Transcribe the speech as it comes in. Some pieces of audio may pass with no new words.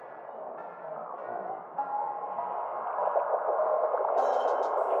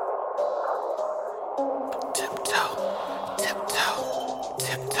Tiptoe,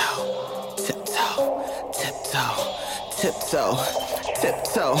 tiptoe, tiptoe, tiptoe, tiptoe,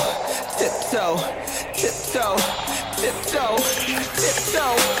 tiptoe, tiptoe, tiptoe,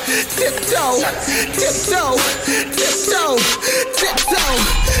 tiptoe, tiptoe, tiptoe, tiptoe, tiptoe,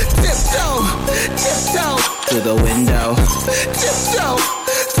 tiptoe, tiptoe through the window. Tiptoe,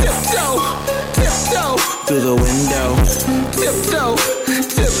 tiptoe, tiptoe through the window. Tiptoe,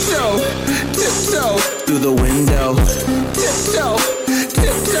 tiptoe, tiptoe through the window. Tiptoe,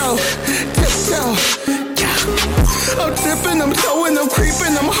 tiptoe, tiptoe. I'm tipping, I'm towing, I'm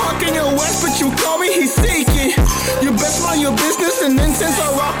creeping, I'm hawking your west, but you call me, he's seeking. You best mind your business, and then since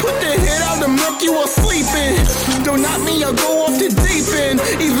I rock, put the head out and milk you while sleeping. Don't knock me, I'll go off the deep end.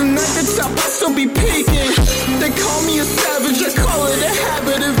 Even at the top, I still be peeking. They call me a savage, I call it a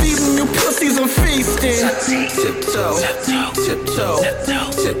habit of eating you pussies and feasting. Tiptoe, tiptoe,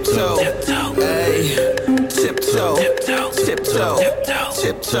 tiptoe, ayy. Tiptoe, tiptoe,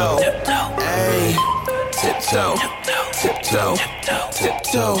 tiptoe, ayy. Tiptoe, tiptoe,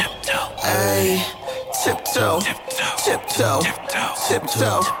 tiptoe, ayy. Tiptoe, tiptoe,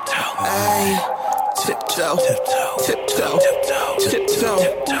 tiptoe, ayy. Tiptoe, tiptoe, tiptoe,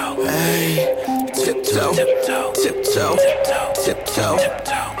 ayy. Tiptoe, tiptoe, tiptoe,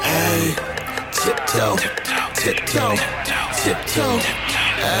 ayy. Tiptoe, tiptoe, tiptoe,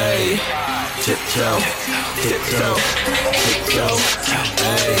 ayy. Tiptoe, tiptoe, tiptoe,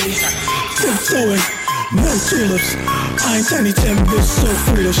 ayy. Tiptoeing, no tulips. I ain't Tiny Tim, bitch, so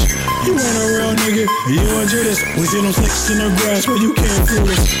foolish. You ain't a real nigga, you a Judas. We see them snakes in the grass, but you can't fool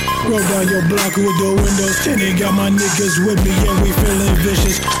us. Roll down your block with the windows tinted. Got my niggas with me, yeah, we feeling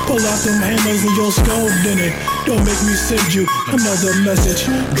vicious. Pull out them hammers and your skull in it. Don't make me send you another message.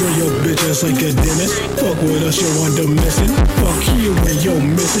 Drill your bitches like a dentist. Fuck with us, you're under missing. Fuck you and your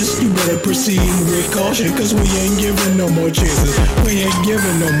missus. You better proceed with caution, cause we ain't giving no more chances. We ain't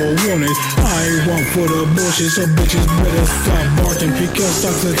giving no more warnings. I ain't one for the bullshit, so bitches better stop barking. Because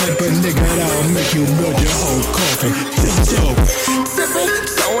that's the type of nigga that'll make you build your own coffin. Tiptoe. Sipping,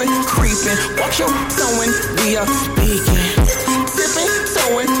 sewing, creeping. Watch your sewing, we are speaking. Sipping,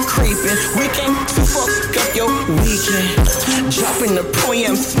 sewing, creeping. We came to fuck up your weekend. Dropping the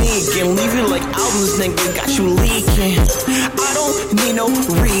poem, sneaking. Leave you like albums, nigga, got you leaking. I don't need no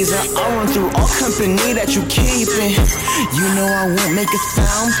reason. I'll run through all company that you keeping. You know I won't make a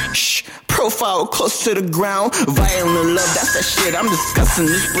sound. Shh. Profile close to the ground. Violent love, that's that shit I'm discussing.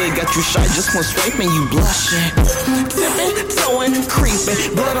 This blade got you shy, just one swipe and you blushing. Tipping, towing,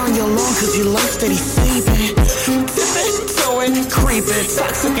 creeping. Blood on your lawn cause your life steady sleeping. Tipping, towing, creeping.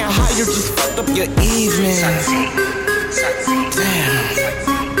 Toxic and high, you just fucked up your evening.